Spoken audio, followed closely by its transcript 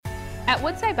At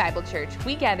Woodside Bible Church,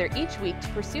 we gather each week to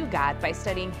pursue God by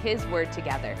studying His Word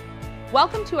together.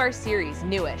 Welcome to our series,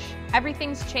 Newish,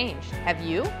 Everything's Changed. Have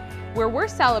you? Where we're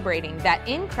celebrating that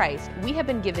in Christ, we have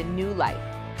been given new life.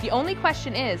 The only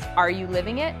question is, are you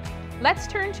living it? Let's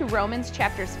turn to Romans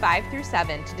chapters 5 through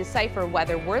 7 to decipher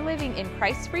whether we're living in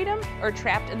Christ's freedom or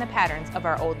trapped in the patterns of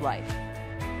our old life.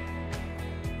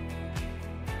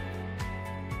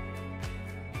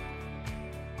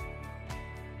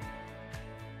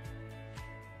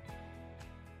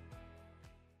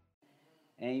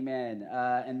 Amen.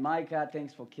 And Micah,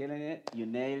 thanks for killing it. You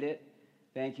nailed it.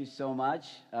 Thank you so much.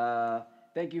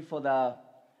 Thank you for the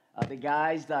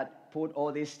guys that put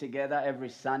all this together every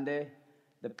Sunday.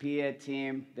 The PA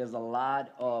team, there's a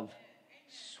lot of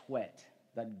sweat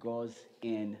that goes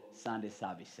in Sunday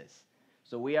services.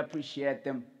 So we appreciate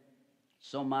them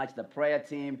so much. The prayer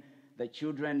team, the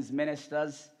children's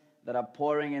ministers that are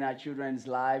pouring in our children's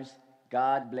lives.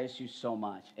 God bless you so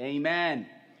much. Amen.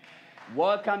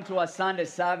 Welcome to our Sunday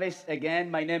service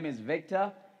again. My name is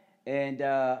Victor, and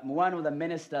I'm one of the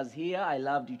ministers here. I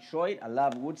love Detroit. I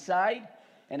love Woodside,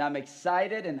 and I'm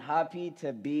excited and happy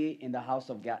to be in the house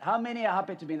of God. How many are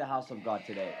happy to be in the house of God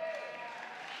today?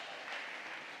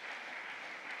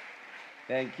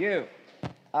 Thank you.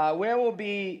 We will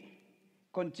be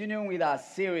continuing with our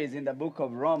series in the book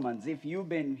of Romans. If you've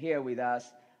been here with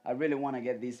us, I really want to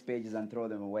get these pages and throw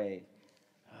them away.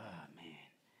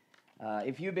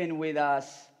 If you've been with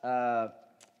us,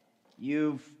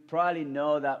 you've probably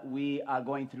know that we are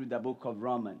going through the book of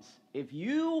Romans. If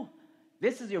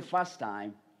this is your first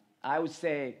time, I would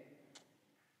say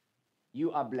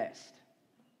you are blessed,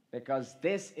 because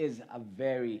this is a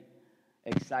very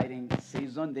exciting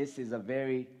season. This is a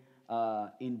very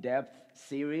in-depth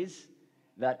series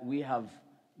that we have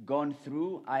gone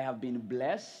through. I have been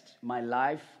blessed. My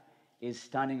life is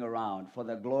turning around for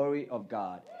the glory of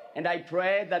God. And I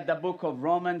pray that the book of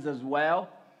Romans as well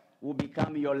will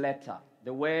become your letter.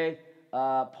 The way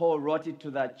Paul wrote it to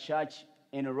the church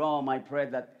in Rome, I pray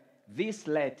that this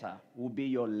letter will be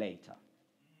your letter.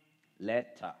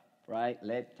 Letter, right?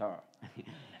 Letter.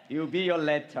 It will be your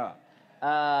letter.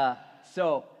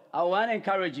 So I want to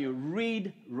encourage you,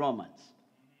 read Romans.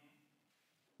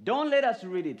 Don't let us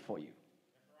read it for you.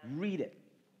 Read it.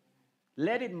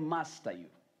 Let it master you.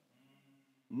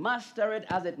 Master it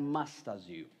as it masters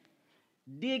you.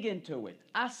 Dig into it.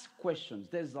 Ask questions.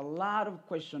 There's a lot of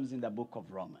questions in the book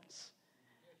of Romans.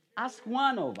 Ask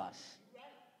one of us.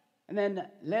 And then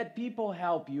let people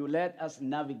help you. Let us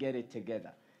navigate it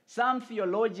together. Some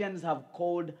theologians have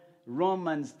called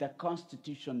Romans the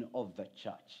constitution of the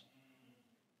church.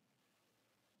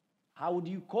 How would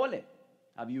you call it?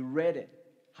 Have you read it?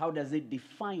 How does it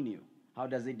define you? How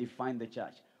does it define the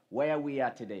church? Where we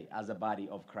are today as a body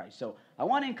of Christ. So I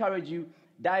want to encourage you,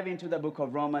 dive into the book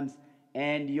of Romans,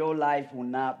 and your life will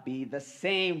not be the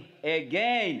same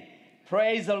again.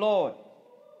 Praise the Lord.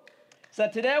 So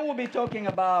today we'll be talking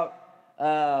about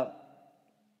a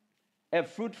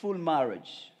fruitful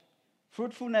marriage.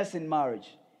 Fruitfulness in marriage.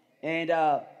 And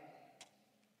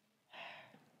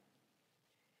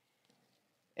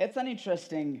it's an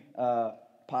interesting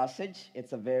passage.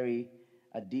 It's a very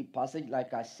deep passage.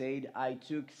 Like I said, I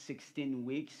took 16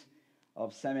 weeks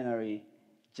of seminary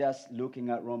just looking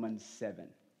at Romans 7.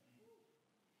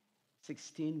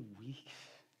 16 weeks.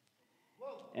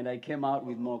 And I came out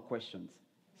with more questions.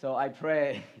 So I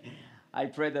pray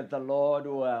that the Lord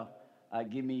will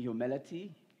give me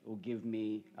humility, will give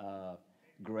me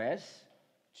grace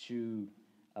to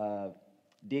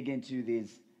dig into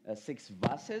these 6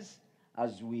 verses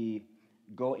as we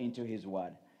go into His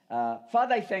Word.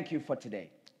 Father, I thank you for today.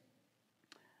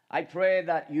 I pray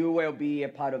that you will be a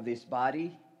part of this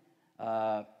body,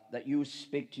 that you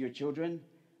speak to your children,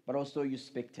 but also you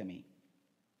speak to me.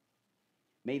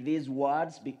 May these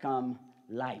words become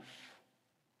life.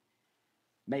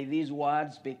 May these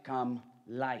words become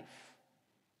life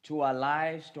to our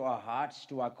lives, to our hearts,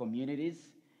 to our communities.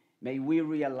 May we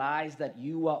realize that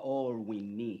you are all we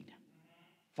need.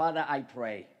 Father, I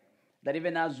pray that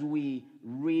even as we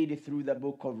read through the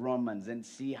book of Romans and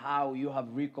see how you have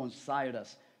reconciled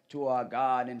us to our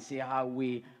God, and see how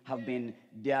we have been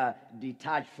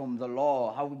detached from the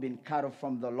law, how we've been cut off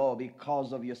from the law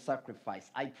because of your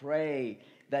sacrifice. I pray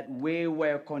that we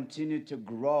will continue to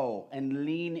grow and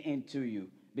lean into you,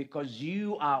 because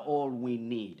you are all we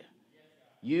need.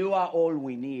 You are all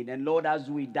we need. And Lord, as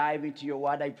we dive into your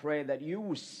word, I pray that you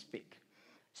will speak.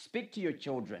 Speak to your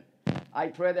children. I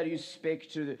pray that you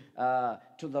speak to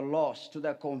the lost, to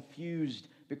the confused,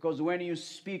 because when you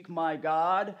speak, my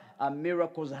God,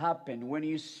 miracles happen. When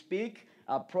you speak,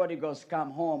 prodigals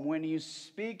come home. When you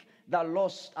speak, the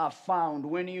lost are found.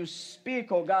 When you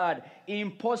speak, oh God,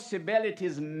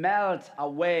 impossibilities melt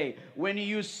away. When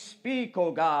you speak,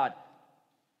 oh God,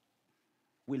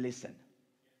 we listen.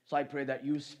 So I pray that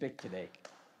you speak today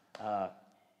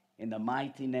in the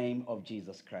mighty name of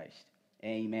Jesus Christ.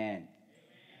 Amen.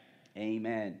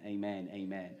 Amen. Amen.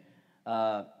 Amen.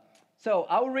 So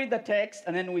I'll read the text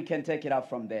and then we can take it up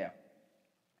from there.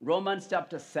 Romans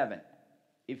chapter 7.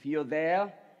 If you're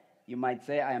there, you might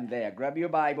say, I am there. Grab your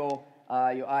Bible,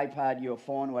 your iPad, your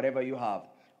phone, whatever you have.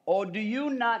 Or do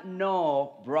you not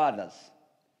know, brothers?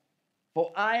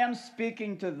 For I am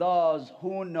speaking to those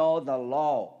who know the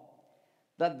law,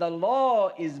 that the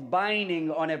law is binding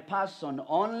on a person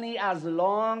only as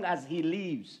long as he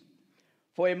lives.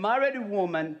 For a married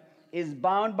woman is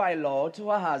bound by law to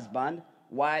her husband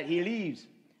while he lives.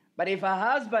 But if her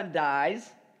husband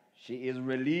dies, she is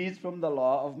released from the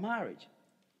law of marriage.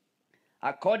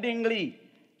 Accordingly,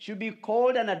 she will be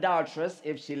called an adulteress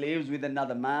if she lives with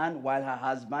another man while her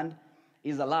husband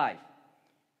is alive.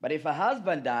 But if her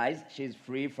husband dies, she is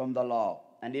free from the law.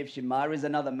 And if she marries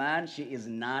another man, she is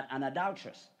not an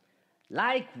adulteress.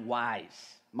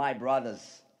 Likewise, my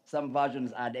brothers, some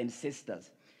versions add, and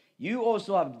sisters, you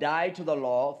also have died to the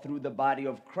law through the body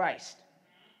of Christ,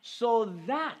 so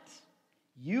that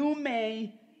you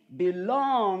may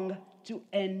belong to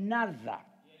another,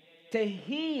 to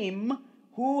him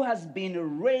who has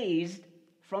been raised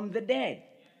from the dead.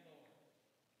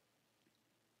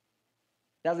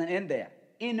 Doesn't end there.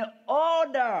 In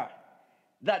order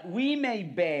that we may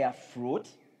bear fruit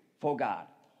for God.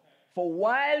 For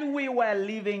while we were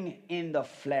living in the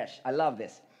flesh, I love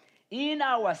this, in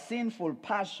our sinful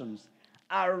passions,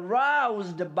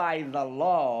 aroused by the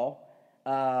law,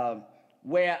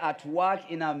 were at work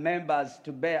in our members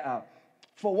to bear.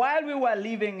 For while we were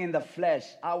living in the flesh,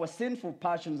 our sinful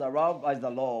passions aroused by the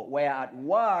law were at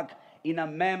work in our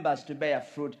members to bear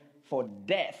fruit for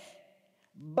death.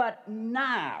 But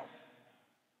now,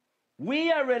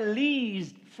 we are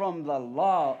released from the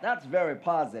law. That's very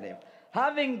positive.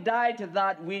 Having died to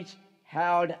that which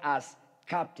held us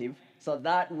captive, so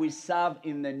that we serve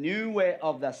in the new way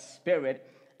of the Spirit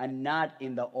and not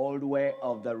in the old way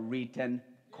of the written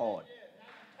code.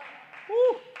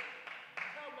 Woo.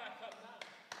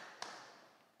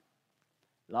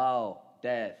 Law,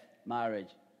 death,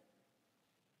 marriage.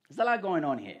 There's a lot going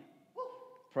on here.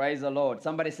 Praise the Lord.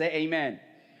 Somebody say amen.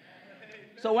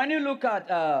 So when you look at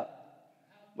that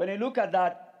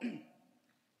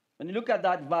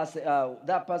verse,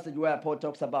 that passage where Paul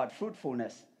talks about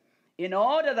fruitfulness, in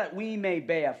order that we may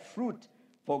bear fruit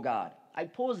for God, I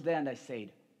paused there and I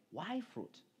said, why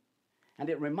fruit? And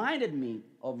it reminded me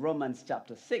of Romans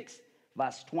chapter 6,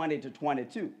 verse 20 to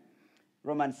 22.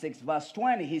 Romans 6, verse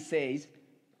 20, he says,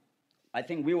 I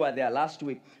think we were there last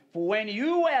week, for when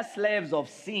you were slaves of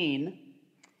sin,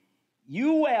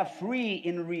 you were free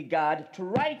in regard to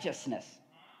righteousness.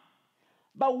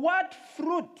 But what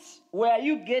fruit were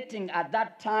you getting at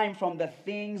that time from the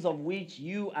things of which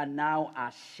you are now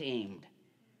ashamed?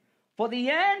 For the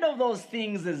end of those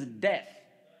things is death.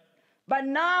 But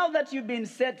now that you've been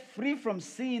set free from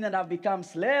sin and have become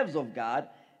slaves of God,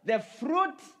 the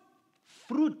fruit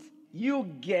you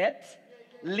get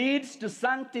leads to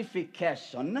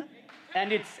sanctification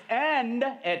and its end,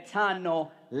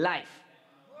 eternal life.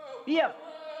 Yeah,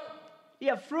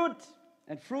 fruit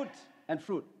and fruit and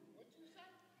fruit.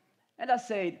 And I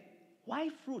said, why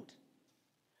fruit?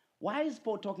 Why is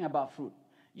Paul talking about fruit?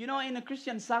 You know, in the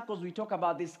Christian circles, we talk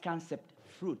about this concept,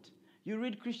 fruit. You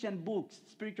read Christian books,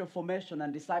 spiritual formation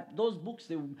and disciple, those books,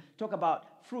 they talk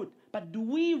about fruit. But do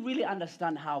we really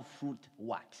understand how fruit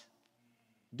works?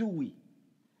 Do we?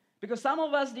 Because some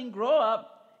of us didn't grow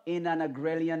up in an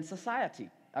agrarian society.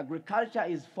 Agriculture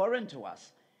is foreign to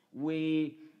us.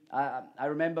 I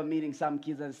remember meeting some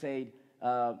kids and said,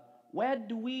 where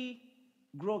do we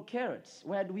grow carrots?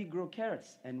 Where do we grow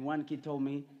carrots? And one kid told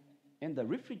me, in the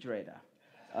refrigerator.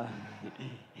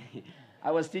 I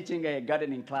was teaching a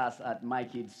gardening class at my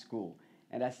kids' school,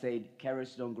 and I said,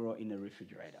 carrots don't grow in the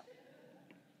refrigerator.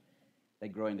 They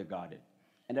grow in the garden.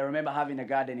 And I remember having a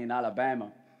garden in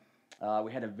Alabama.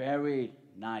 We had a very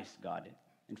nice garden.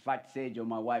 In fact, Sergio,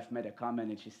 my wife, made a comment,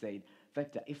 and she said,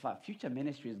 Victor, if our future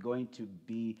ministry is going to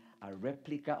be a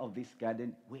replica of this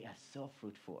garden, we are so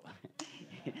fruitful.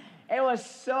 It was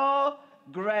so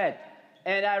great.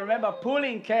 And I remember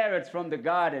pulling carrots from the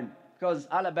garden because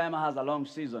Alabama has a long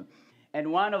season.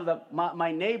 And one of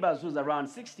my neighbors who's around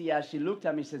 60 years, she looked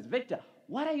at me and says, Victor,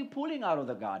 what are you pulling out of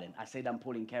the garden? I said, I'm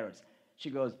pulling carrots. She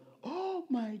goes, oh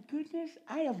my goodness,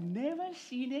 I have never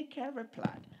seen a carrot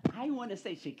plant. I want to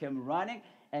say, she came running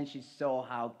and she saw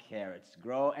how carrots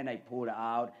grow, and I pulled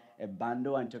out a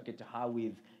bundle and took it to her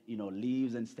with,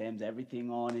 leaves and stems,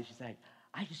 everything on. And she's like,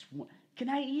 can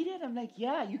I eat it? I'm like,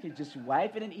 yeah, you can just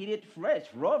wipe it and eat it fresh,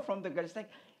 raw from the garden. It's like,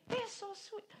 it's so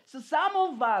sweet. So some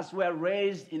of us were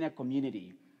raised in a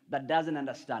community that doesn't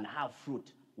understand how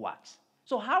fruit works.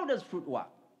 So how does fruit work?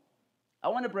 I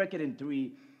want to break it in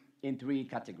three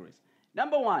categories.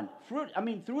 Number one,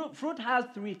 fruit has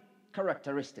three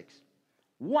characteristics.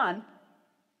 One,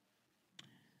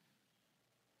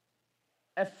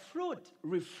 a fruit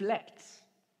reflects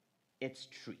its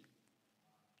tree.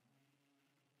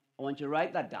 I want you to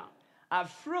write that down. A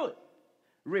fruit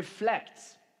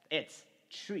reflects its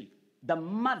tree, the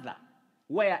mother,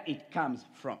 where it comes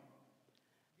from.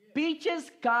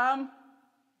 Peaches come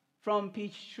from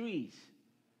peach trees,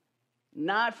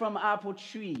 not from apple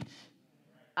trees.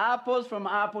 Apples from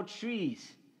apple trees,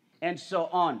 and so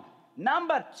on.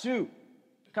 Number two,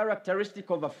 characteristic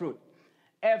of a fruit.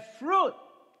 A fruit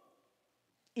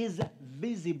is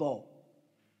visible.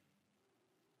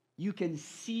 You can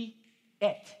see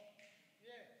it.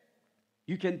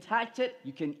 You can touch it,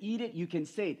 you can eat it, you can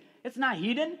say it. It's not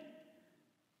hidden.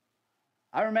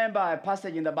 I remember a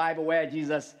passage in the Bible where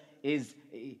Jesus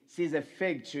sees a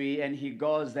fig tree and he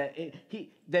goes that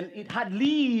it had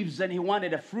leaves and he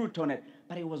wanted a fruit on it,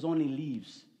 but it was only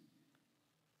leaves.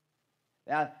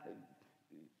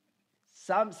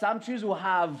 Some trees will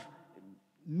have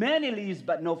many leaves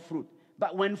but no fruit.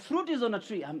 But when fruit is on a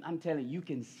tree, I'm telling you, you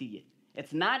can see it.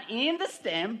 It's not in the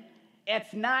stem.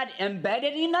 It's not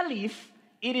embedded in a leaf.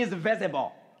 It is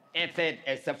visible.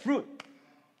 It's a fruit.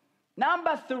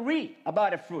 Number three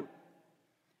about a fruit.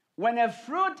 When a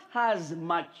fruit has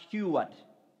matured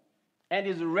and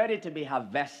is ready to be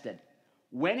harvested,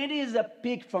 when it is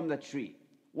picked from the tree,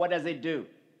 what does it do?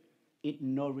 It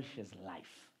nourishes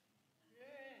life.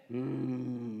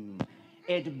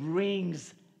 It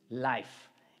brings life.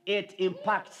 It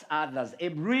impacts others.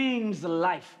 It brings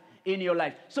life in your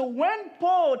life. So when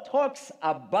Paul talks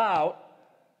about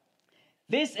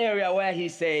this area where he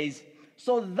says,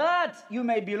 so that you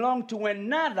may belong to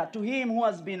another, to him who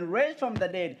has been raised from the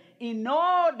dead, in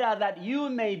order that you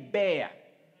may bear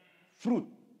fruit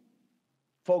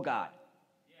for God.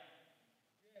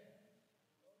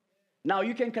 Now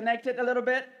you can connect it a little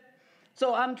bit.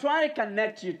 So I'm trying to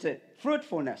connect you to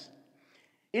fruitfulness.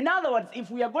 In other words,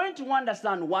 if we are going to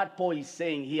understand what Paul is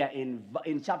saying here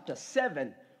in chapter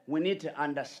 7, we need to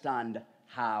understand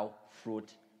how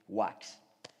fruit works.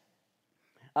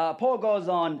 Paul goes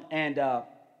on and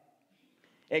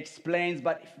explains,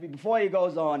 but before he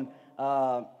goes on,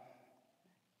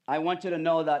 I want you to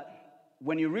know that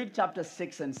when you read chapter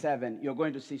 6 and 7, you're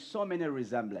going to see so many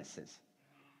resemblances.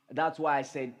 That's why I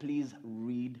said, please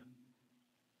read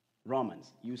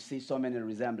Romans. You see so many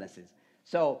resemblances.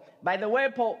 So, by the way,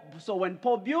 when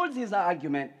Paul builds his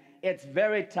argument, it's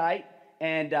very tight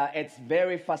and it's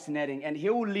very fascinating. And he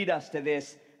will lead us to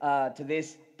this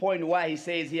point where he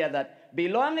says here that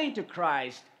belonging to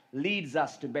Christ leads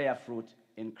us to bear fruit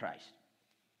in Christ.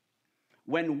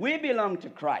 When we belong to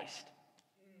Christ,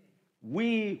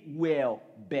 we will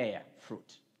bear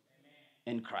fruit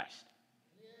in Christ.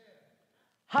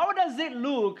 How does it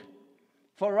look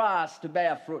for us to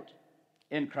bear fruit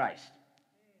in Christ?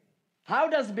 How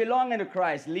does belonging to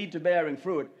Christ lead to bearing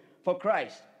fruit for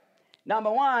Christ?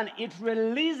 Number one, it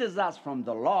releases us from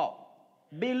the law.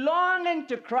 Belonging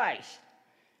to Christ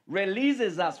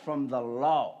releases us from the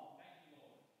law.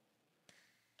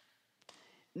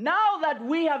 Now that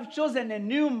we have chosen a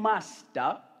new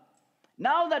master,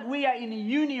 now that we are in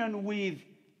union with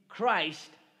Christ,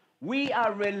 we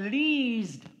are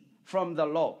released from the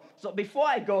law. So before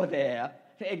I go there,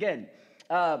 again,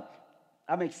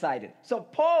 I'm excited. So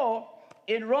Paul,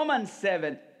 in Romans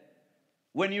 7,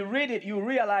 when you read it, you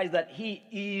realize that he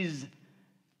is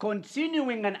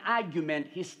continuing an argument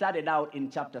he started out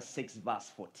in chapter 6,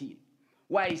 verse 14,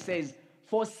 where he says,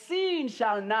 for sin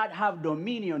shall not have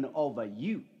dominion over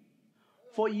you,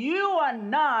 for you are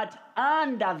not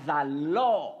under the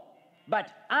law, but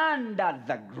under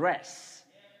the grace.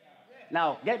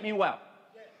 Now, get me well.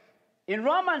 In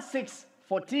Romans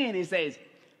 6:14, he says,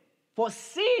 for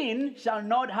sin shall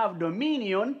not have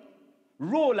dominion,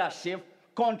 rulership,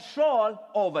 control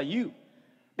over you.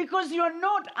 Because you're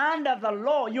not under the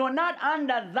law. You're not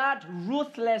under that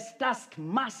ruthless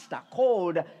taskmaster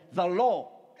called the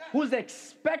law, who's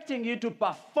expecting you to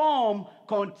perform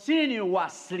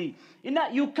continuously.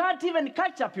 You can't even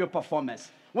catch up your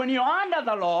performance. When you're under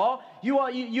the law,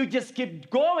 you just keep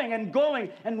going and going.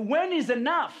 And when is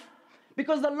enough?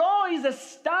 Because the law is a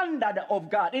standard of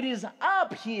God. It is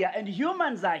up here, and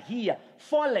humans are here,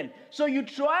 fallen. So you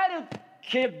try to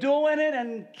keep doing it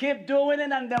and keep doing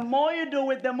it. And the more you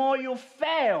do it, the more you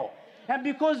fail. And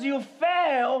because you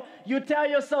fail, you tell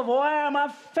yourself, oh, I am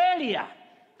a failure.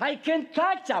 I can't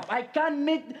catch up. I can't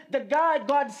meet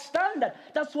God's standard.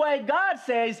 That's why God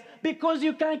says, because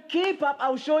you can't keep up,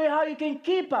 I'll show you how you can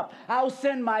keep up. I'll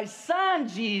send my son,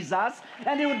 Jesus,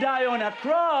 and he will die on a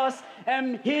cross,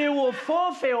 and he will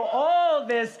fulfill all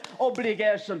this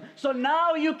obligation. So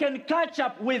now you can catch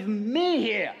up with me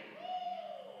here.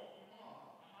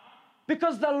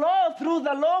 Because through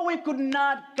the law, we could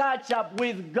not catch up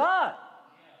with God.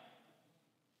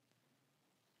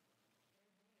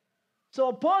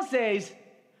 So Paul says,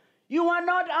 you are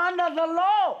not under the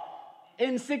law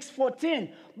in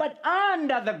 6:14, but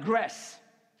under the grace.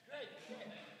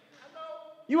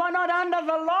 You are not under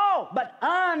the law, but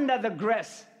under the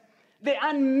grace. The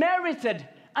unmerited,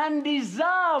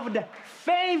 undeserved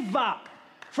favor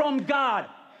from God.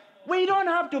 We don't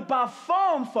have to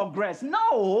perform for grace.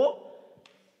 No.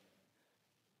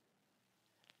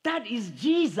 That is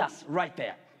Jesus right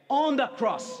there on the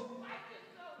cross.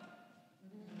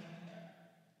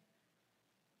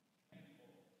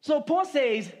 So Paul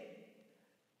says,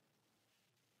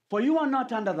 for you are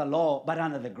not under the law, but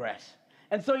under the grace.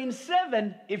 And so in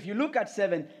 7, if you look at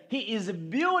 7, he is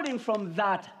building from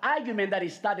that argument that he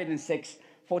started in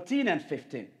 6:14 and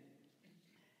 15.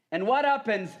 And what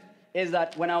happens is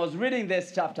that when I was reading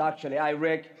this chapter, actually, I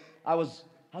was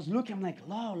looking, I'm like,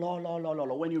 law.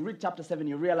 When you read chapter 7,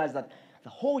 you realize that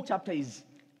the whole chapter is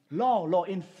law.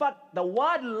 In fact, the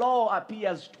word law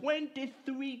appears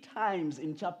 23 times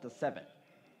in chapter 7.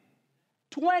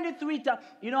 23 times.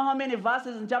 You know how many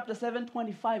verses in chapter 7?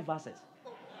 25 verses.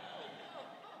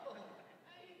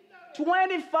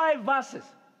 25 verses.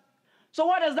 So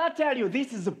what does that tell you?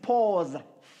 This is Paul's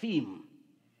theme.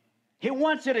 He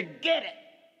wants you to get it.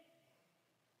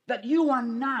 That you are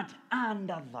not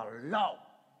under the law.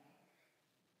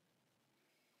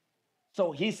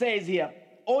 So he says here,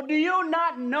 or do you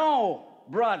not know,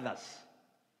 brothers?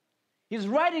 He's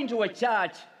writing to a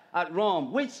church at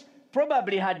Rome, which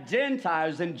probably had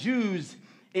Gentiles and Jews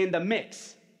in the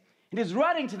mix. And he's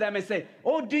writing to them and saying,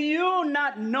 oh, do you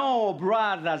not know,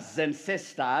 brothers and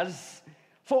sisters?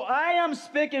 For I am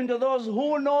speaking to those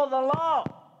who know the law.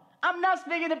 I'm not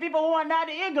speaking to people who are not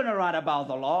ignorant about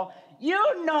the law.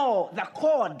 You know the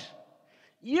code.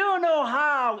 You know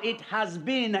how it has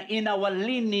been in our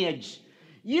lineage.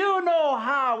 You know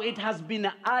how it has been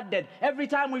added. Every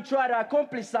time we try to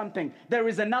accomplish something, there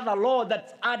is another law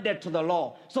that's added to the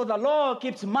law. So the law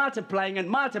keeps multiplying and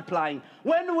multiplying.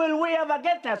 When will we ever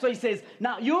get there? So he says,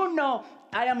 now you know,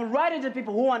 I am writing to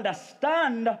people who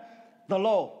understand the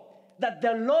law. That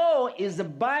the law is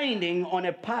binding on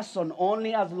a person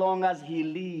only as long as he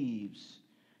lives.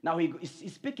 Now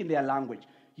he's speaking their language.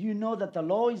 You know that the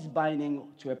law is binding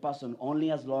to a person only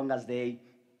as long as they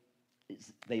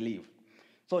live.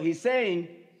 So he's saying,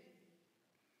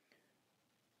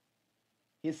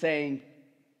 the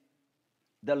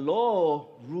law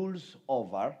rules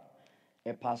over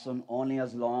a person only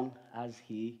as long as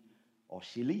he or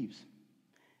she lives.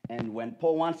 And when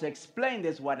Paul wants to explain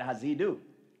this, what does he do?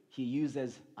 He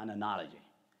uses an analogy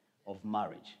of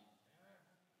marriage.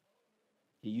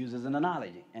 He uses an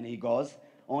analogy, and he goes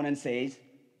on and says,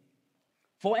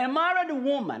 for a married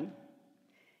woman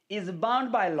is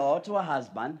bound by law to her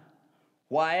husband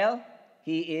while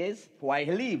he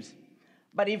lives.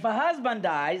 But if her husband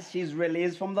dies, she's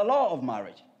released from the law of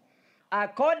marriage.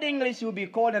 Accordingly, she will be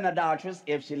called an adulteress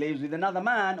if she lives with another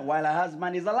man while her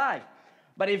husband is alive.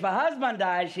 But if her husband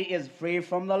dies, she is free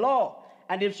from the law.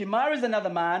 And if she marries another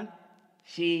man,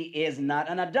 she is not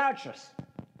an adulteress.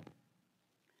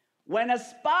 When a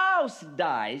spouse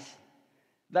dies,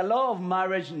 the law of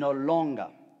marriage no longer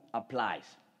applies.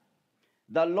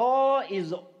 The law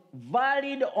is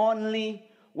valid only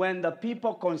when the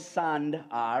people concerned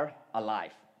are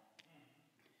alive.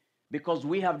 Because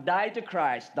we have died to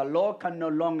Christ, the law can no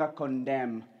longer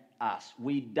condemn us.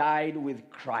 We died with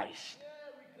Christ.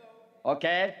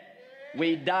 Okay?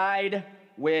 We died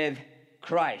with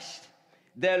Christ.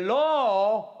 The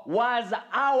law was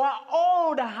our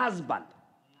old husband.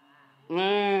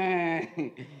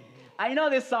 I know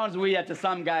this sounds weird to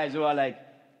some guys who are like,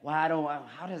 well,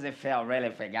 how does it feel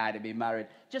really for a guy to be married?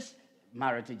 Just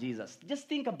married to Jesus. Just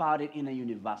think about it in a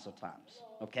universal terms,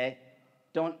 okay?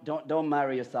 Don't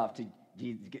marry yourself to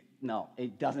Jesus. No,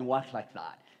 it doesn't work like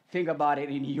that. Think about it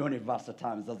in universal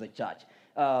terms as a church.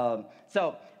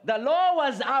 So the law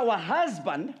was our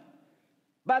husband,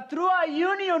 but through our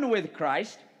union with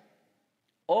Christ,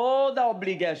 all the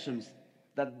obligations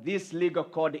that this legal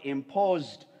code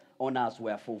imposed on us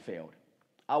were fulfilled.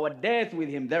 Our death with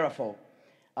him, therefore,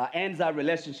 ends our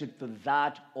relationship to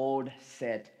that old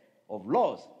set of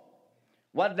laws.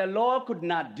 What the law could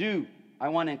not do, I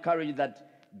want to encourage you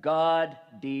that God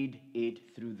did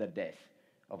it through the death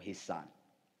of his son.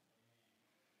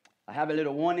 I have a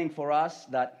little warning for us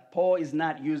that Paul is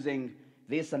not using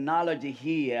this analogy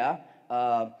here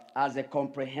as a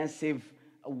comprehensive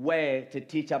way to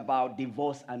teach about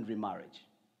divorce and remarriage.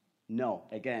 No,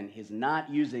 again, he's not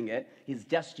using it. He's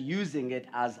just using it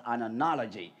as an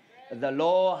analogy. The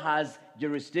law has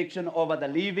jurisdiction over the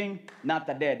living, not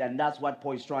the dead. And that's what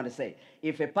Paul is trying to say.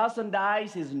 If a person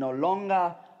dies, he's no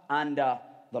longer under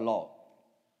the law.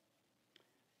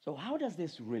 So how does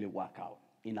this really work out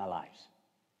in our lives?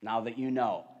 Now that you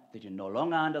know that you're no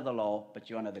longer under the law, but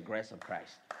you're under the grace of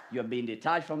Christ. You're being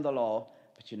detached from the law,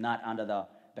 but you're not under the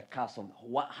curse of...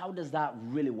 How does that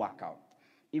really work out?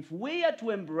 If we are to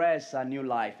embrace a new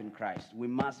life in Christ, we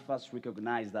must first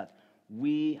recognize that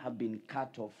we have been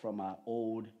cut off from our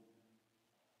old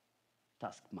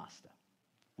taskmaster.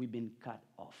 We've been cut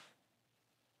off.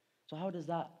 So what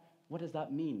does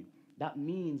that mean? That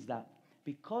means that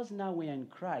because now we are in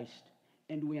Christ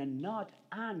and we are not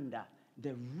under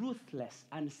the ruthless,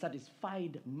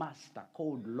 unsatisfied master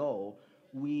called law,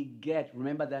 we get,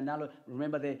 remember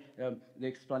the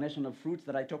explanation of fruits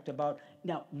that I talked about?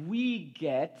 Now, we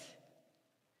get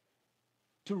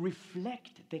to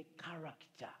reflect the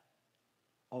character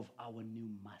of our new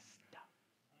master.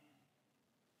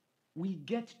 We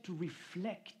get to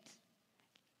reflect,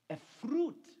 a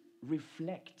fruit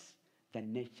reflects the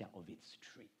nature of its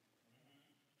tree.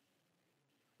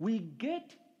 We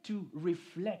get to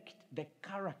reflect the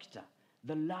character,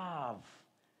 the love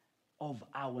of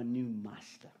our new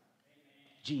master,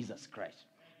 Jesus Christ.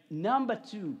 Number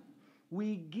two,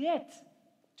 we get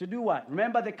to do what?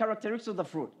 Remember the characteristics of the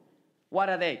fruit. What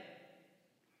are they?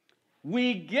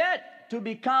 We get to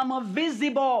become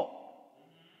visible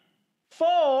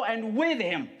for and with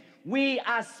him. We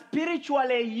are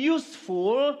spiritually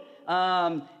useful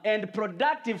and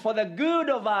productive for the good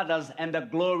of others and the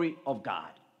glory of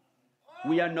God.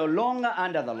 We are no longer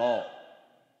under the law.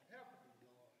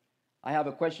 I have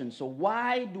a question. So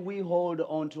why do we hold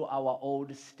on to our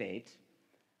old state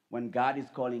when God is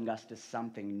calling us to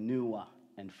something newer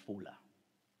and fuller?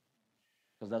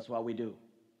 Because that's what we do.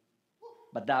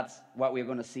 But that's what we're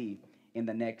going to see in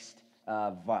the next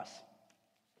verse.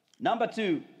 Number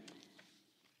two,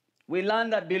 we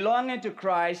learn that belonging to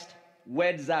Christ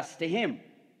weds us to him.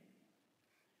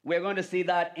 We're going to see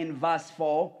that in verse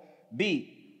 4b,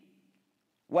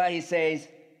 where he says,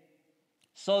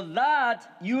 so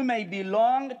that you may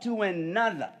belong to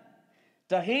another,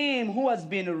 to him who has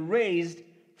been raised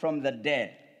from the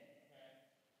dead.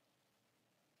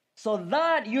 So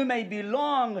that you may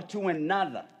belong to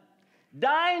another.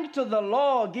 Dying to the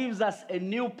law gives us a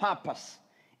new purpose.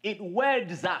 It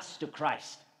weds us to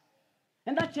Christ.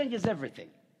 And that changes everything.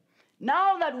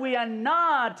 Now that we are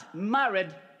not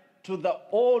married to the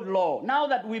old law, now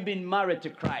that we've been married to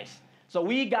Christ, so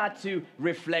we got to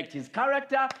reflect his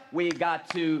character. We got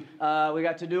to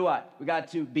do what? We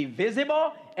got to be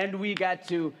visible, and we got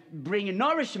to bring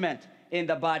nourishment in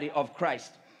the body of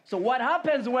Christ. So what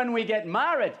happens when we get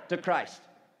married to Christ?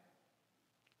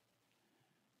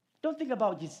 Don't think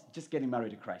about just getting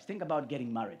married to Christ. Think about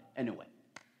getting married anyway.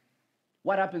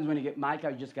 What happens when you get married?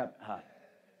 You just got hurt.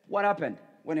 What happened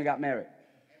when you got married?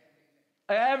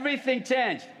 Everything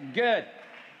changed. Good.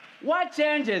 What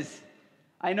changes?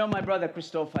 I know my brother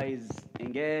Christopher is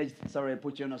engaged. Sorry I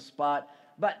put you on a spot.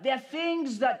 But there are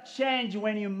things that change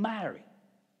when you marry.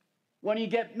 When you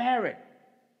get married.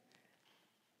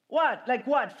 What? Like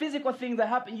what? Physical things that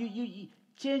happen. You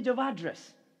change of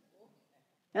address.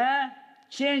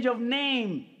 Change of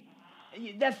name.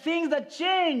 There are things that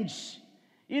change.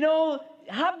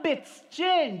 Habits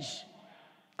change.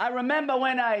 I remember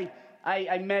when I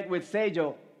met with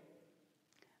Sejo.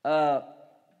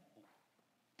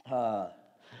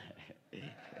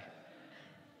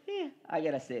 I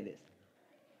gotta say this.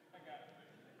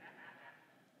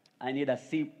 I need a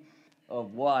sip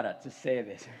of water to say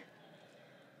this.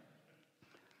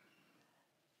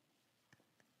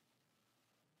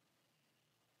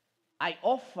 I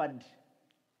offered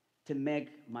to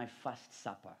make my first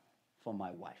supper for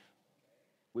my wife.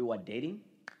 We were dating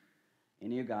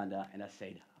in Uganda, and I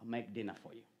said, I'll make dinner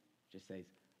for you. She says,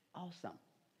 awesome.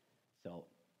 So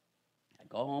I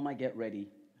go home, I get ready,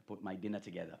 I put my dinner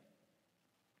together.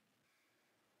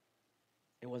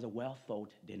 It was a well-thought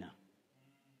dinner.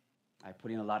 I put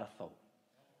in a lot of thought.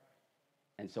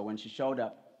 And so when she showed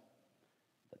up,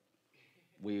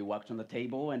 we walked on the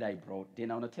table, and I brought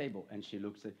dinner on the table. And she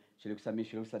looks at me,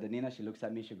 she looks at the dinner, she looks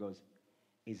at me, she goes,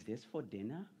 is this for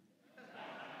dinner?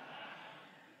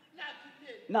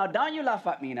 Now, don't you laugh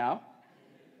at me now.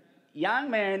 Young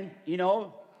men,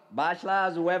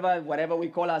 bachelors, whoever, whatever we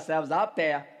call ourselves up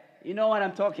there, you know what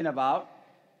I'm talking about.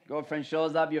 Girlfriend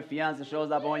shows up, your fiance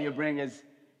shows up, all you bring is,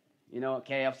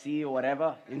 KFC or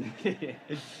whatever.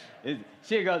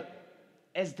 She goes,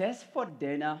 is this for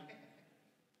dinner?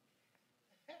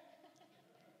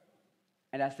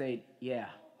 And I said, yeah.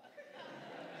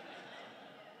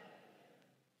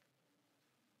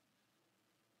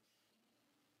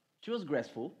 She was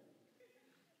graceful.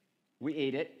 We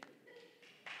ate it.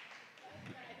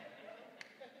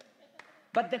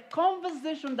 But the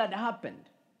conversation that happened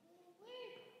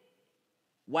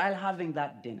while having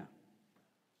that dinner,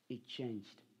 it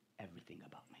changed everything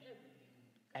about me.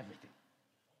 Everything.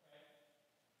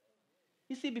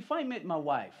 You see, before I met my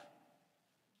wife,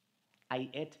 I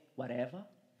ate whatever,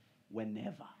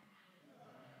 whenever.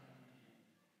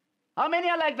 How many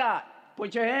are like that?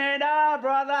 Put your hand up,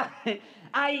 brother.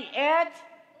 I ate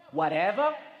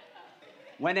whatever,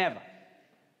 whenever.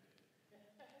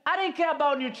 I didn't care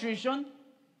about nutrition.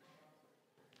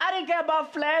 I didn't care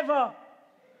about flavor.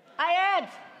 I ate.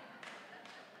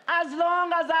 As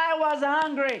long as I was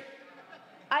hungry,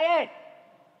 I ate.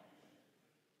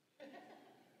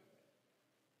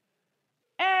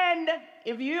 And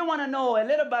if you want to know a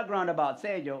little background about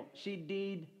Sergio, she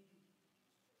did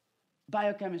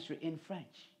biochemistry in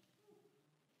French.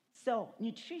 So,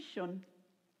 nutrition.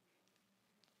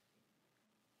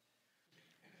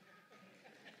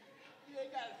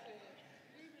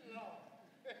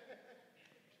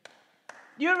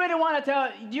 You really want to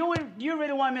tell? You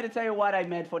really want me to tell you what I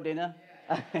made for dinner?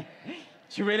 Do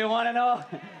you really want to know?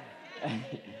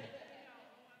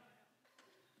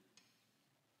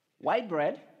 White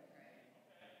bread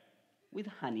with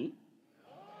honey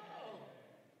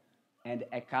and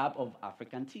a cup of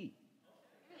African tea.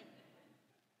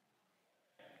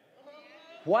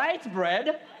 White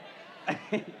bread,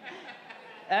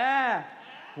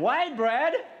 white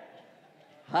bread,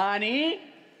 honey,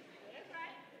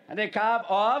 and a cup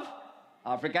of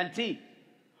African tea.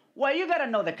 Well, you gotta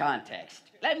know the context.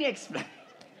 Let me explain.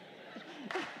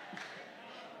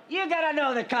 You gotta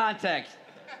know the context.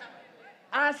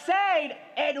 I said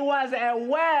it was a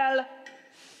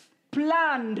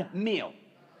well-planned meal.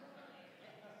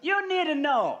 You need to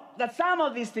know that some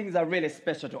of these things are really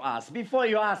special to us. Before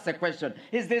you ask the question,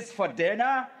 is this for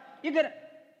dinner?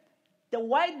 The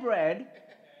white bread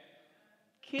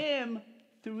came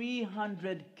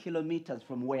 300 kilometers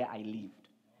from where I lived.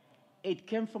 It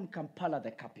came from Kampala, the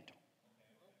capital.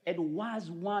 It was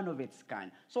one of its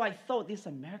kind. So I thought this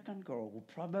American girl would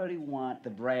probably want the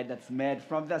bread that's made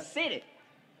from the city.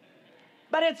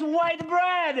 But it's white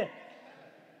bread.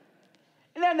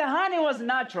 And then the honey was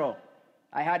natural.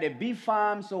 I had a bee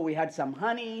farm, so we had some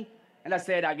honey. And I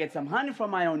said, I get some honey from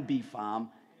my own bee farm.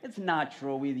 It's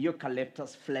natural with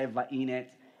eucalyptus flavor in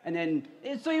it. And then,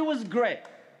 so it was great.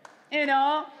 And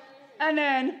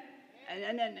then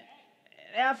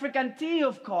African tea,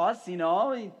 of course,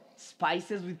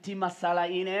 spices with tea masala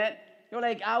in it. You're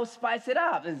like, I'll spice it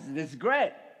up. This is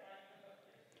great.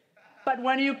 But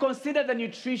when you consider the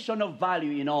nutritional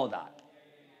value in all that,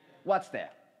 what's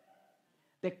there?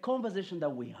 The conversation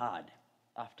that we had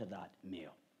after that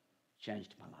meal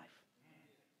changed my life.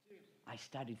 I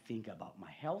started thinking about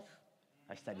my health.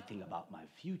 I started thinking about my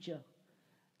future.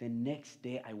 The next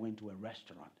day, I went to a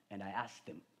restaurant and I asked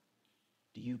them,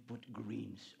 do you put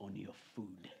greens on your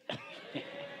food?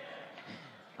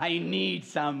 I need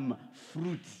some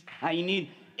fruits.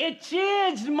 It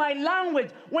changed my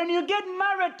language. When you get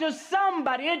married to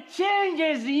somebody, it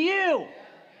changes you.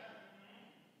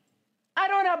 I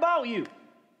don't know about you,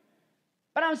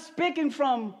 but I'm speaking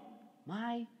from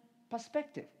my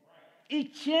perspective.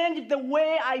 It changed the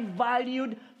way I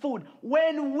valued food.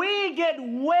 When we get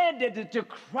wedded to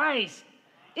Christ,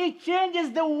 it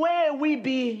changes the way we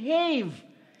behave.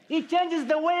 It changes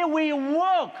the way we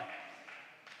walk.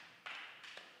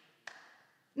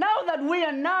 Now that we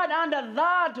are not under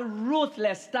that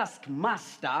ruthless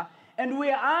taskmaster, and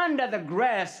we are under the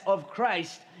grace of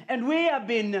Christ, and we have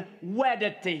been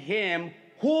wedded to Him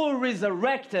who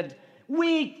resurrected,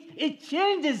 it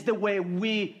changes the way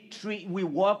we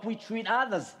walk, we treat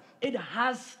others. It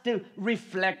has to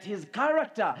reflect His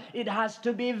character. It has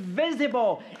to be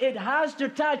visible. It has to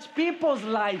touch people's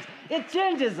lives. It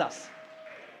changes us.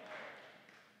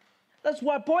 That's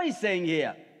what Paul is saying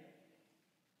here.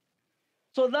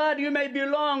 So that you may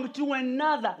belong to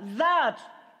another, that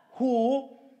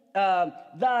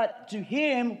to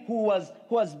Him who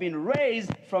has been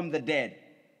raised from the dead.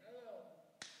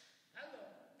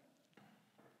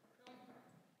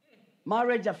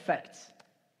 Marriage affects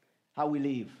how we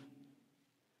live.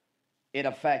 It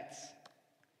affects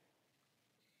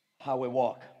how we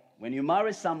walk. When you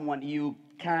marry someone, you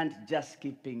can't just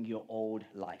keeping your old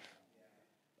life.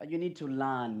 But you need to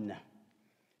learn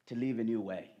to live a new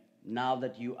way now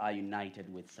that you are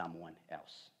united with someone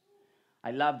else.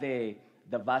 I love the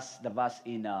verse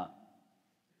in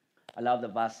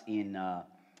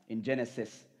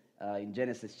Genesis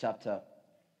chapter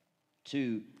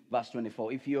 2 verse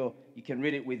 24. If you can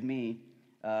read it with me,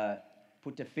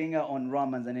 put a finger on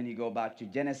Romans and then you go back to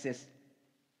Genesis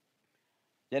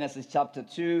chapter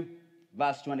 2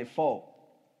 verse 24.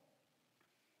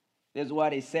 This is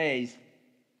what it says.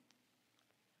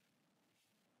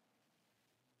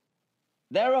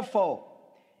 Therefore,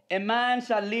 a man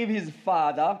shall leave his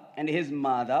father and his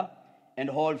mother and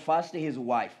hold fast to his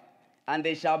wife, and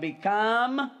they shall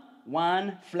become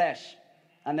one flesh.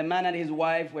 And the man and his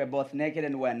wife were both naked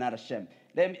and were not ashamed.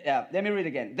 Let me read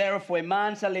again. Therefore, a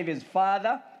man shall leave his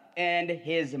father and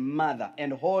his mother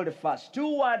and hold fast.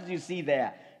 Two words you see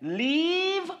there.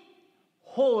 Leave,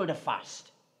 hold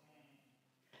fast.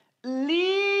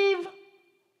 Leave,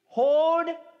 hold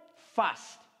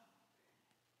fast.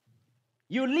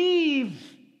 You leave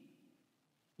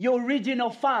your original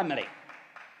family.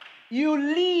 You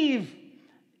leave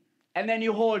and then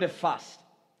you hold it fast.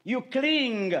 You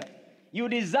cling, you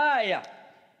desire,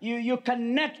 you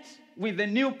connect with the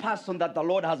new person that the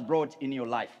Lord has brought in your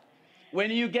life.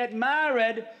 When you get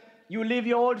married, you leave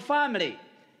your old family.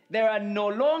 They are no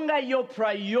longer your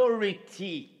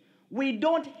priority. We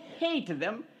don't hate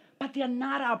them, but they are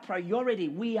not our priority.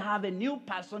 We have a new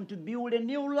person to build a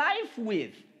new life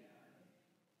with.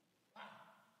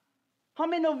 How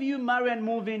many of you marry and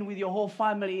move in with your whole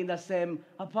family in the same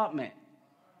apartment?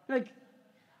 Like,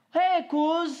 hey,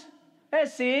 Kuz, hey,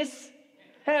 sis,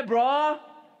 hey, bro,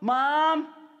 mom,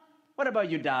 what about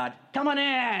you, dad? Come on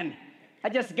in. I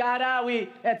just got out.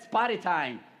 It's party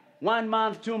time. 1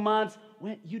 month, 2 months.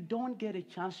 Well, you don't get a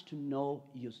chance to know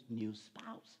your new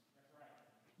spouse.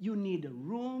 You need a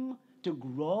room to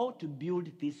grow, to build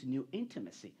this new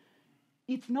intimacy.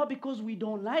 It's not because we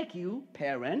don't like you,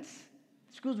 parents.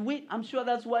 It's because I'm sure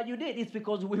that's what you did. It's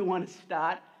because we want to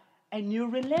start a new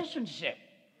relationship.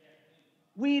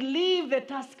 We leave the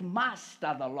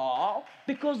taskmaster, the law,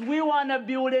 because we want to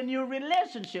build a new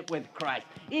relationship with Christ.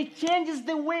 It changes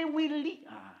the way we live.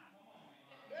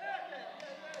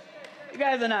 You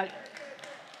guys are not.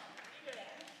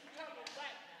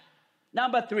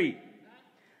 Number 3,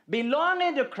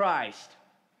 belonging to Christ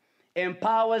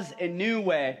empowers a new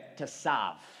way to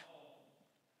serve.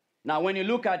 Now, when you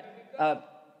look at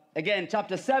again,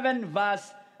 chapter 7,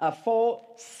 verse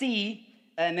 4c,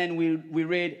 and then we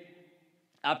read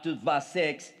up to verse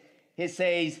 6, he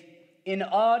says, in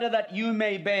order that you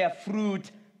may bear fruit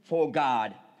for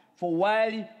God. For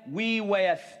while we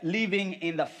were living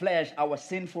in the flesh, our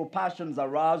sinful passions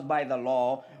aroused by the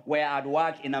law were at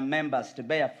work in our members to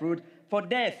bear fruit for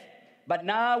death. But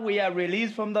now we are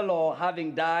released from the law,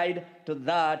 having died to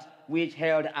that which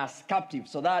held us captive,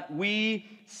 so that we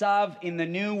serve in the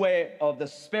new way of the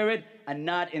Spirit and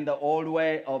not in the old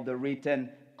way of the written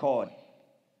code.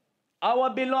 Our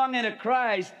belonging to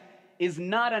Christ is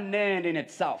not an end in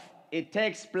itself. It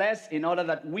takes place in order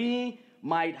that we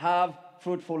might have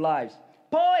fruitful lives.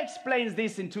 Paul explains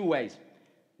this in 2 ways.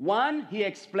 One, he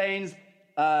explains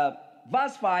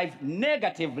verse 5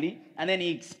 negatively, and then he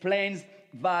explains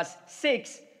verse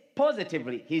 6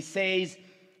 positively. He says,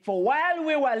 for while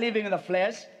we were living in the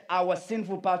flesh, our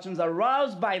sinful passions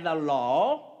aroused by the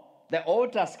law, the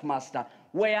old taskmaster,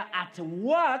 were at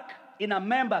work in our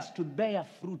members to bear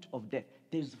fruit of death.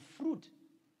 There's fruit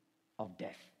of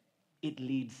death. It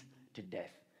leads to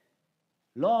death.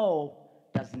 Law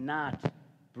does not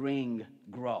bring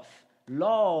growth.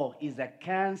 Law is a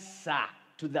cancer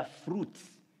to the fruits.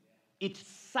 It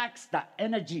sucks the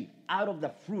energy out of the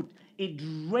fruit. It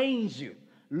drains you.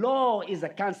 Law is a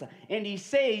cancer. And he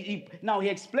says, now he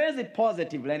explains it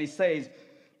positively, and he says,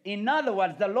 in other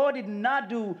words, the Lord did not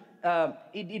do,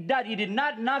 he did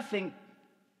not nothing.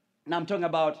 Now I'm talking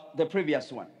about the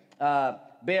previous one,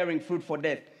 bearing fruit for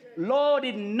death. Lord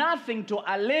did nothing to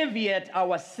alleviate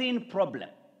our sin problem.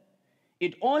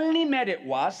 It only made it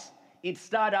worse. It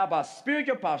stirred up our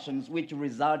spiritual passions, which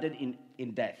resulted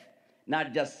in death.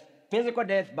 Not just physical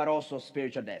death, but also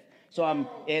spiritual death. So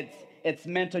it's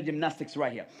mental gymnastics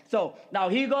right here. So now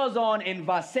he goes on in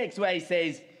verse 6 where he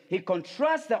says, he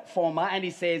contrasts the former and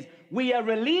he says, we are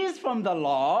released from the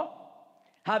law,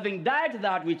 having died to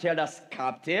that which held us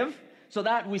captive, so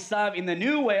that we serve in the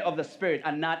new way of the Spirit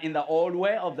and not in the old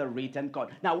way of the written code.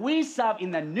 Now we serve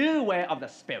in the new way of the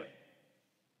Spirit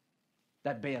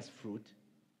that bears fruit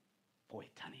for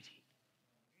eternity.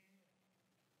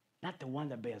 Not the one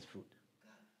that bears fruit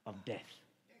of death.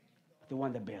 but the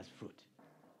one that bears fruit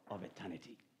of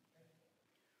eternity.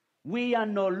 We are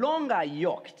no longer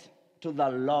yoked to the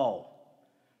law,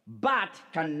 but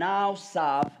can now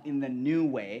serve in the new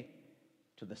way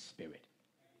to the Spirit.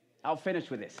 I'll finish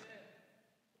with this.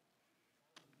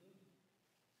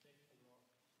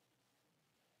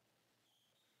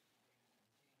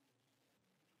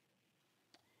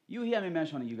 You hear me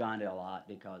mention Uganda a lot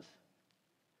because,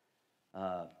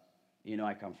 I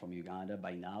come from Uganda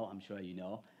by now. I'm sure you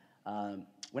know.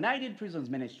 When I did prisons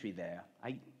ministry there,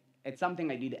 it's something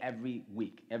I did every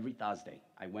week, every Thursday.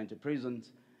 I went to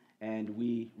prisons and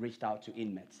we reached out to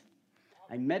inmates.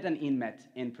 I met an inmate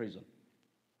in prison.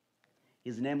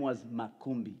 His name was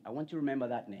Makumbi. I want you to remember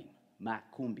that name,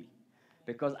 Makumbi,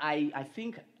 because I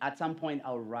think at some point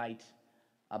I'll write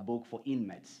a book for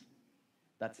inmates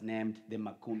that's named the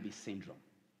Makumbi Syndrome.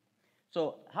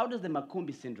 So how does the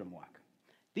Makumbi Syndrome work?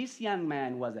 This young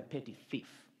man was a petty thief.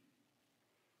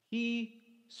 He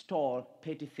stole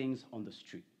petty things on the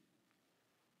street.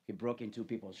 He broke into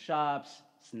people's shops,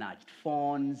 snatched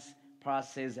phones,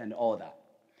 purses, and all that.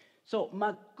 So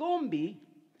Makumbi,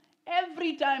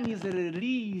 every time he's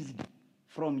released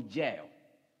from jail,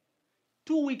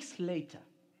 2 weeks later,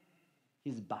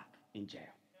 he's back in jail.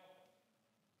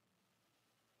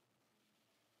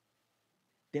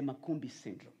 The Makumbi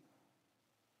Syndrome.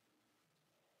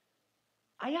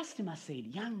 I asked him, I said,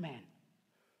 young man,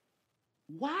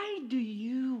 why do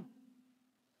you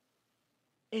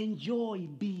enjoy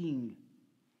being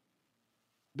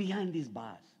behind these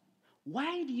bars?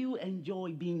 Why do you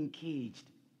enjoy being caged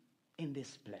in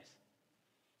this place?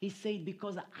 He said,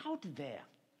 because out there,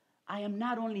 I am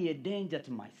not only a danger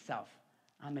to myself,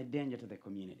 I'm a danger to the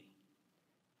community.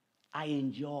 I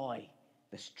enjoy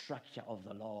the structure of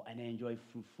the law, and I enjoy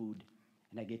food,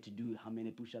 and I get to do how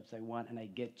many push-ups I want, and I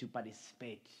get to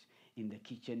participate in the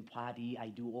kitchen party. I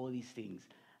do all these things.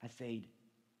 I said,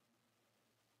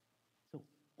 so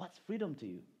what's freedom to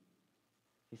you?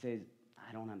 He says,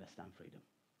 I don't understand freedom.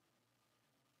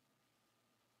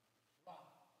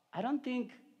 I don't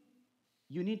think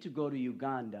you need to go to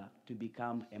Uganda to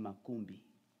become a Makumbi.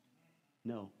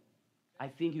 No. I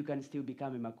think you can still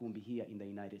become a Makumbi here in the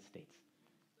United States.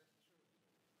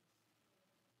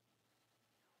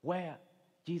 Where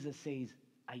Jesus says,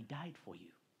 I died for you.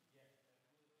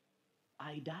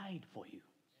 I died for you.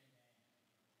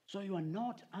 So you are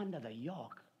not under the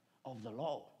yoke of the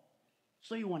law.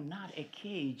 So you are not a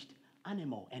caged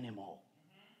animal anymore.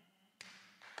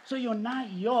 So you're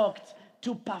not yoked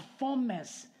to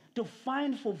performance, to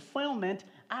find fulfillment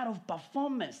out of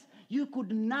performance. You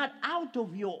could not, out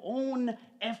of your own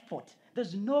effort.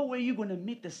 There's no way you're going to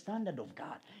meet the standard of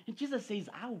God. And Jesus says,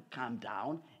 I will come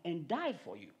down and die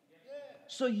for you.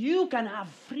 So you can have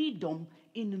freedom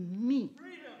in me.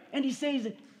 And he says,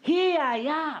 here I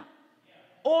am.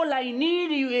 All I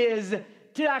need you is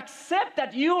to accept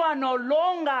that you are no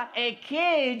longer a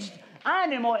caged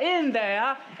animal in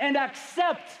there and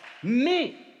accept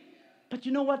me. But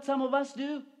you know what some of us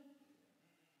do?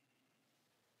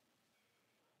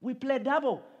 We play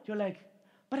double. You're like,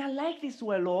 but I like this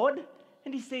way, Lord.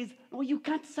 And he says, no, you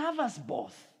can't serve us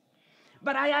both.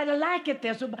 But I like it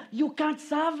there, so you can't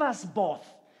serve us both.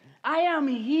 I am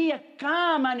here.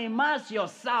 Come and immerse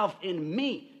yourself in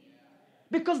me.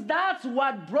 Because that's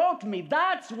what brought me.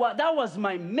 That was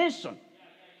my mission.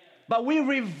 But we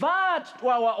revert to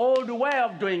our old way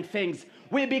of doing things.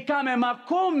 We become a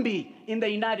Makumbi in the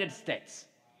United States.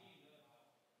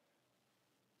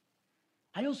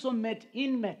 I also met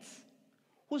inmates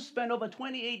who spent over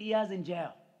 28 years in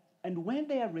jail. And when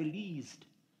they are released,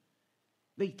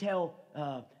 they tell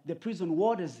the prison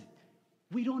warders,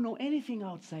 we don't know anything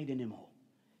outside anymore.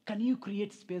 Can you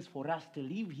create space for us to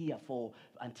live here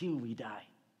until we die?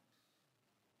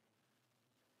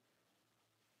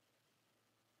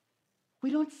 We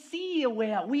don't see a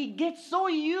way out. We get so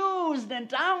used and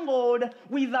tangled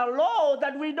with the law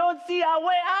that we don't see our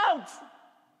way out.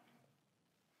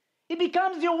 It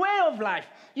becomes your way of life.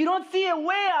 You don't see a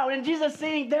way out. And Jesus is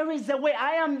saying, there is a way.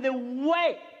 I am the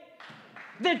way,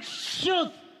 the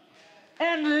truth,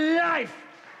 and life.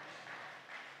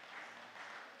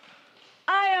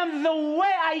 I am the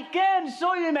way. I came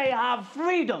so you may have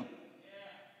freedom.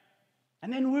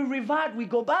 And then we revert, we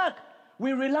go back,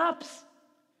 we relapse.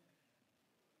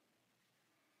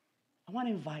 I want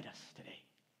to invite us today.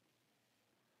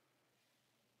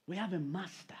 We have a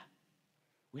master.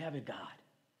 We have a God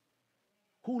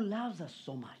who loves us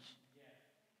so much,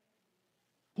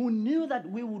 who knew that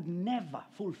we would never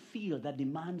fulfill the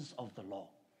demands of the law.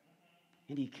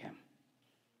 And he came,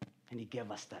 and he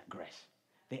gave us that grace,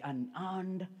 the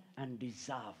unearned and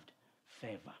deserved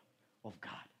favor of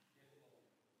God.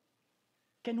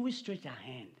 Can we stretch our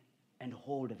hand and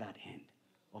hold that hand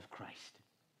of Christ?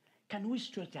 Can we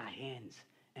stretch our hands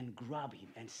and grab him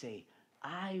and say,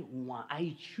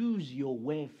 I choose your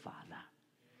way, Father.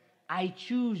 I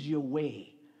choose your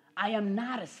way. I am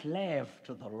not a slave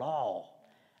to the law.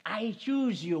 I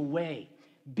choose your way.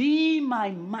 Be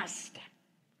my master.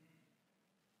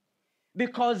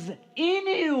 Because in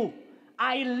you,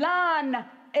 I learn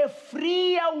a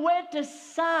freer way to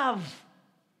serve.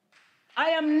 I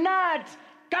am not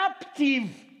captive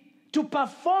to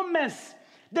performance.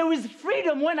 There is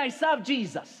freedom when I serve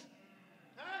Jesus.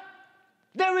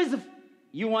 There is,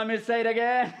 you want me to say it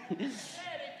again?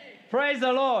 Praise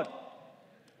the Lord.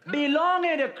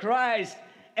 Belonging to Christ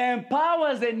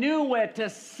empowers a new way to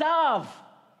serve.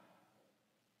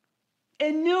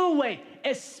 A new way,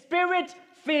 a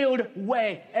spirit-filled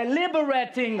way, a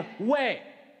liberating way.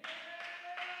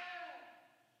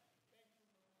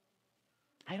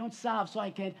 I don't serve so I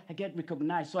get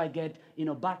recognized, so I get,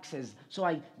 boxes, so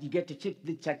you get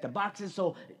to check the boxes.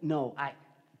 So no,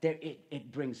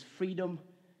 it brings freedom.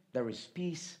 There is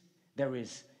peace. There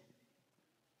is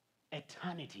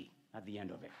eternity at the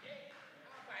end of it.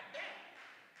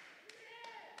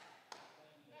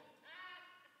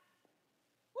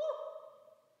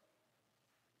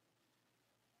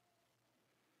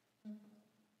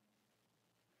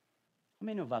 How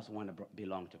many of us want to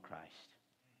belong to Christ?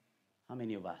 How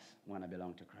many of us want to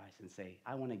belong to Christ and say,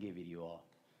 I want to give it you all?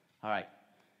 All right.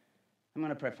 I'm going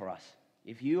to pray for us.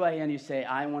 If you are here and you say,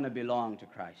 I want to belong to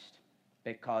Christ,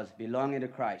 because belonging to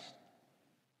Christ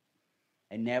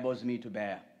enables me to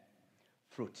bear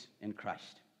fruit in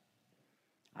Christ.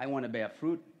 I want to bear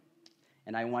fruit,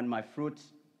 and I want my fruit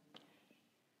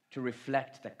to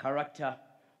reflect the character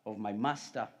of my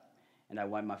master, and I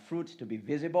want my fruit to be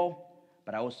visible,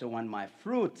 but I also want my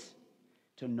fruit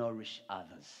to nourish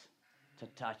others, to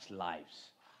touch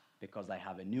lives, because I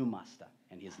have a new master,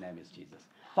 and his name is Jesus.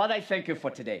 Father, I thank you for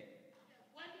today.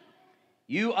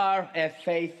 You are a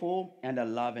faithful and a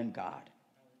loving God.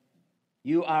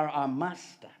 You are our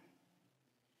master.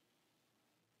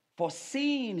 For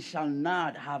sin shall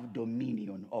not have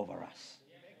dominion over us.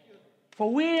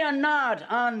 For we are not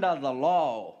under the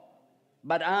law,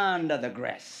 but under the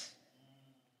grace.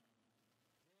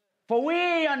 For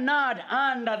we are not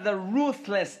under the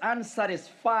ruthless,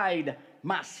 unsatisfied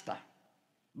master,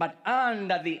 but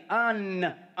under the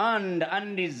unearned,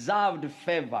 undeserved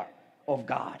favor of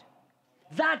God.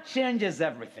 That changes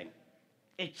everything.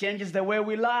 It changes the way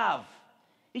we love.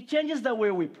 It changes the way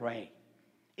we pray.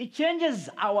 It changes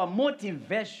our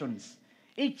motivations.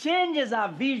 It changes our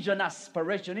vision,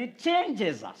 aspiration. It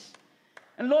changes us.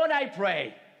 And Lord, I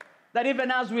pray that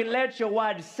even as we let your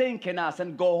word sink in us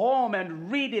and go home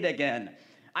and read it again,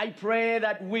 I pray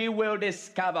that we will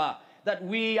discover that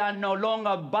we are no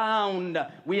longer bound,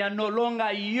 we are no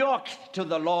longer yoked to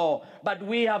the law, but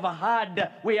we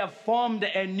have formed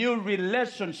a new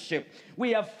relationship.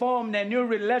 We have formed a new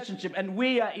relationship, and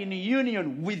we are in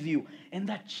union with you, and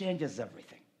that changes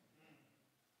everything.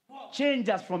 Change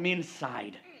us from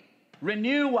inside.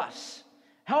 Renew us.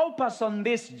 Help us on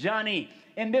this journey,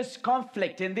 in this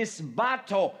conflict, in this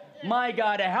battle. My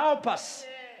God, help us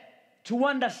to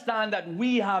understand that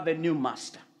we have a new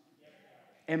master.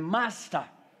 A master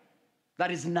that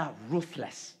is not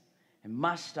ruthless. A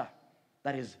master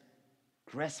that is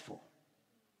graceful.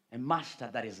 A master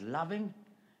that is loving.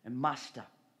 A master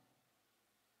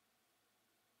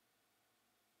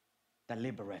that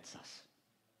liberates us.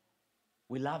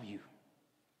 We love you.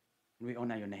 We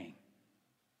honor your name.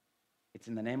 It's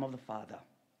in the name of the Father,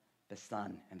 the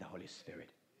Son, and the Holy Spirit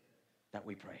that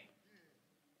we pray.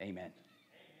 Amen.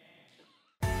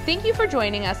 Thank you for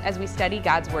joining us as we study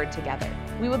God's Word together.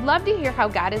 We would love to hear how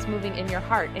God is moving in your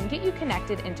heart and get you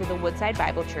connected into the Woodside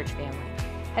Bible Church family.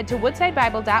 Head to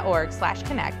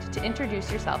woodsidebible.org/connect to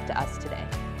introduce yourself to us today.